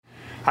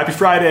Happy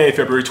Friday,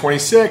 February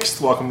 26th.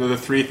 Welcome to the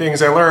 3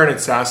 Things I Learned at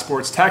SAS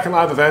Sports Tech and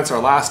Live Events,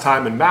 our last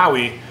time in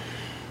Maui.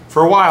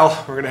 For a while,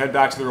 we're going to head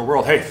back to the real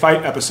world. Hey,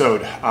 fight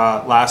episode.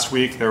 Last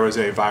week, there was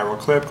a viral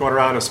clip going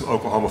around of some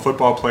Oklahoma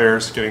football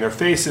players getting their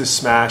faces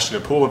smashed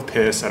in a pool of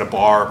piss at a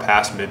bar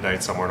past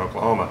midnight somewhere in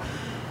Oklahoma.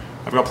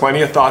 I've got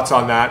plenty of thoughts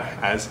on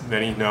that. As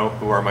many know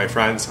who are my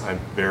friends, I'm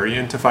very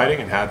into fighting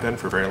and have been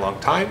for a very long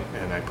time,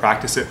 and I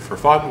practice it for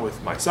fun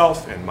with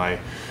myself, and my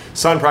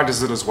son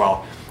practices it as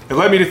well. It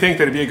led me to think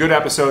that it'd be a good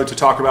episode to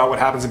talk about what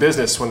happens in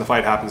business when the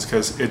fight happens,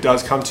 because it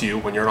does come to you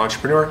when you're an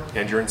entrepreneur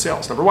and you're in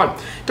sales. Number 1,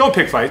 don't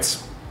pick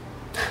fights.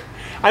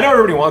 I know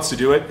everybody wants to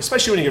do it,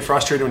 especially when you get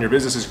frustrated when your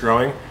business is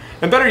growing.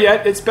 And better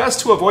yet, it's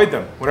best to avoid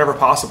them whenever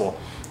possible.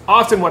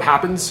 Often what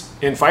happens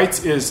in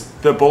fights is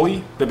the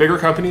bigger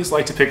companies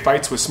like to pick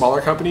fights with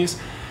smaller companies.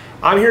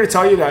 I'm here to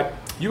tell you that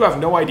you have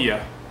no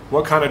idea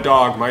what kind of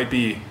dog might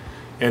be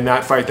in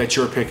that fight that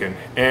you're picking.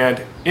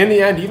 And in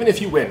the end, even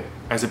if you win,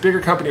 as a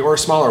bigger company or a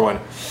smaller one,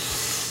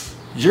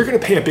 you're going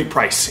to pay a big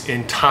price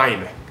in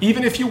time.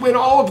 Even if you win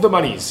all of the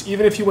monies,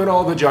 even if you win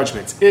all the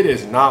judgments, it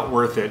is not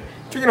worth it.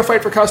 If you're going to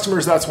fight for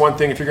customers, that's one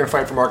thing. If you're going to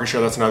fight for market share,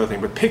 that's another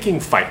thing. But picking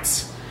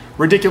fights,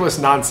 ridiculous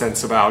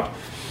nonsense about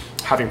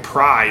having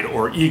pride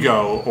or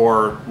ego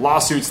or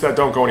lawsuits that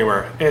don't go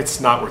anywhere, it's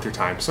not worth your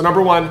time. So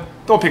number 1,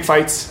 don't pick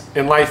fights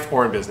in life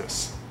or in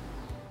business.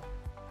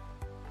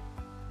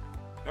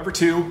 Number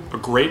 2, a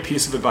great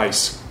piece of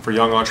advice for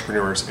young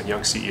entrepreneurs and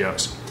young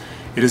CEOs.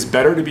 It is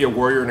better to be a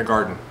warrior in a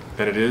garden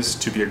than it is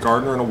to be a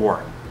gardener in a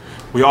war.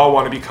 We all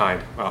want to be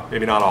kind. Well,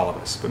 maybe not all of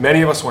us, but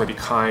many of us want to be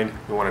kind.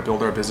 We want to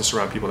build our business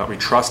around people that we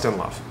trust and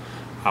love.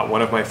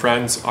 One of my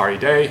friends, Ari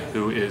Day,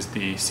 who is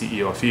the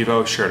CEO of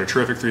Fivo, shared a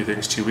terrific 3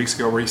 things 2 weeks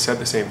ago where he said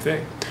the same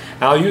thing.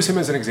 And I'll use him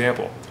as an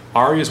example.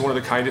 Ari is one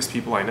of the kindest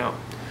people I know.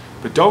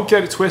 But don't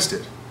get it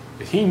twisted.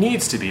 If he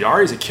needs to be,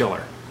 Ari's a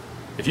killer.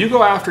 If you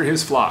go after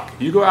his flock,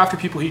 you go after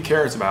people he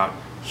cares about,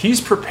 he's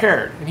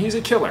prepared and he's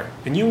a killer.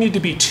 And you need to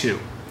be too.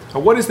 Now,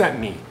 what does that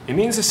mean? It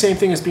means the same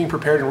thing as being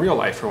prepared in real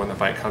life for when the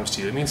fight comes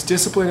to you. It means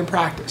discipline and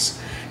practice.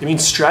 It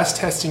means stress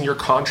testing your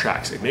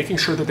contracts and making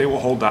sure that they will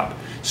hold up.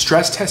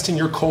 Stress testing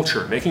your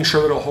culture, making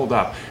sure that it'll hold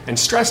up. And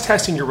stress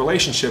testing your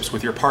relationships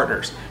with your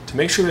partners to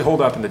make sure they hold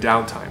up in the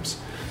down times.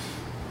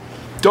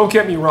 Don't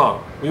get me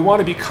wrong. We want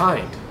to be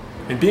kind.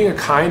 And being a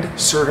kind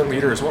servant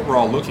leader is what we're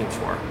all looking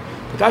for.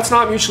 But that's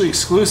not mutually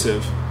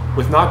exclusive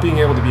with not being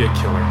able to be a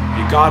killer.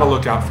 You gotta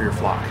look out for your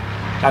flock.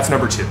 That's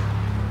number 2.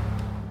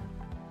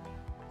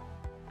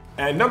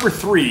 And number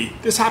 3,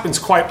 this happens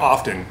quite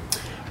often.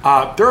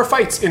 There are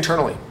fights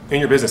internally in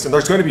your business, and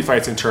there's going to be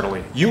fights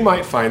internally. You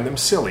might find them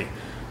silly,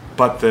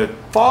 but the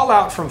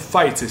fallout from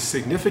fights is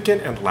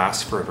significant and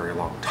lasts for a very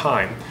long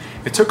time.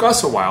 It took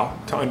us a while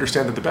to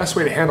understand that the best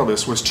way to handle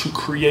this was to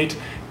create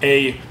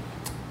a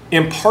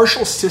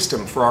impartial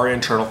system for our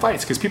internal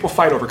fights, because people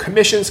fight over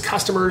commissions,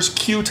 customers,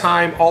 queue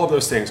time, all of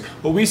those things.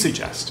 What we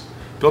suggest: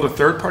 build a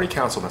third-party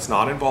counsel that's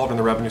not involved in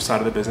the revenue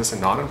side of the business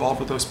and not involved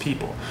with those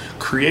people.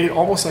 Create it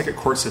almost like a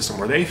court system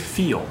where they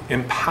feel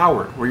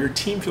empowered, where your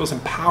team feels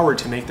empowered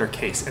to make their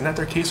case, and that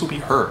their case will be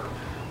heard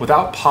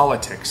without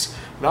politics,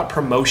 without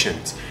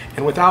promotions,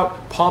 and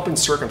without pomp and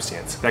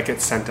circumstance that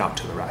gets sent out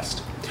to the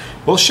rest.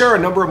 We'll share a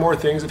number of more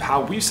things of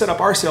how we've set up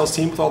our sales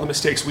team with all the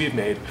mistakes we've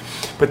made.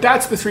 But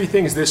that's the 3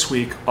 things this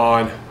week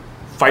on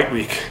Fight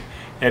Week.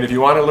 And if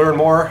you want to learn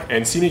more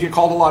and see me get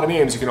called a lot of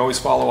names, you can always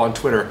follow on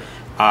Twitter.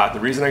 The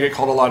reason I get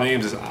called a lot of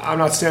names is I'm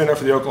not standing up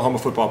for the Oklahoma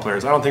football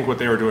players. I don't think what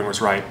they were doing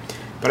was right.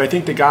 But I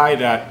think the guy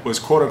that was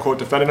quote-unquote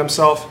defending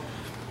himself,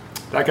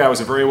 that guy was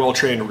a very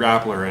well-trained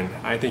grappler, and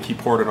I think he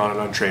poured it on an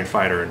untrained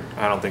fighter, and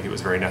I don't think it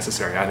was very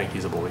necessary. I think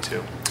he's a bully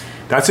too.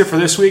 That's it for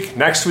this week.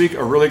 Next week,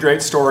 a really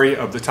great story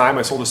of the time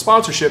I sold a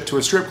sponsorship to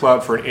a strip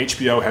club for an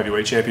HBO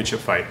heavyweight championship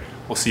fight.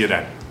 We'll see you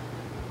then.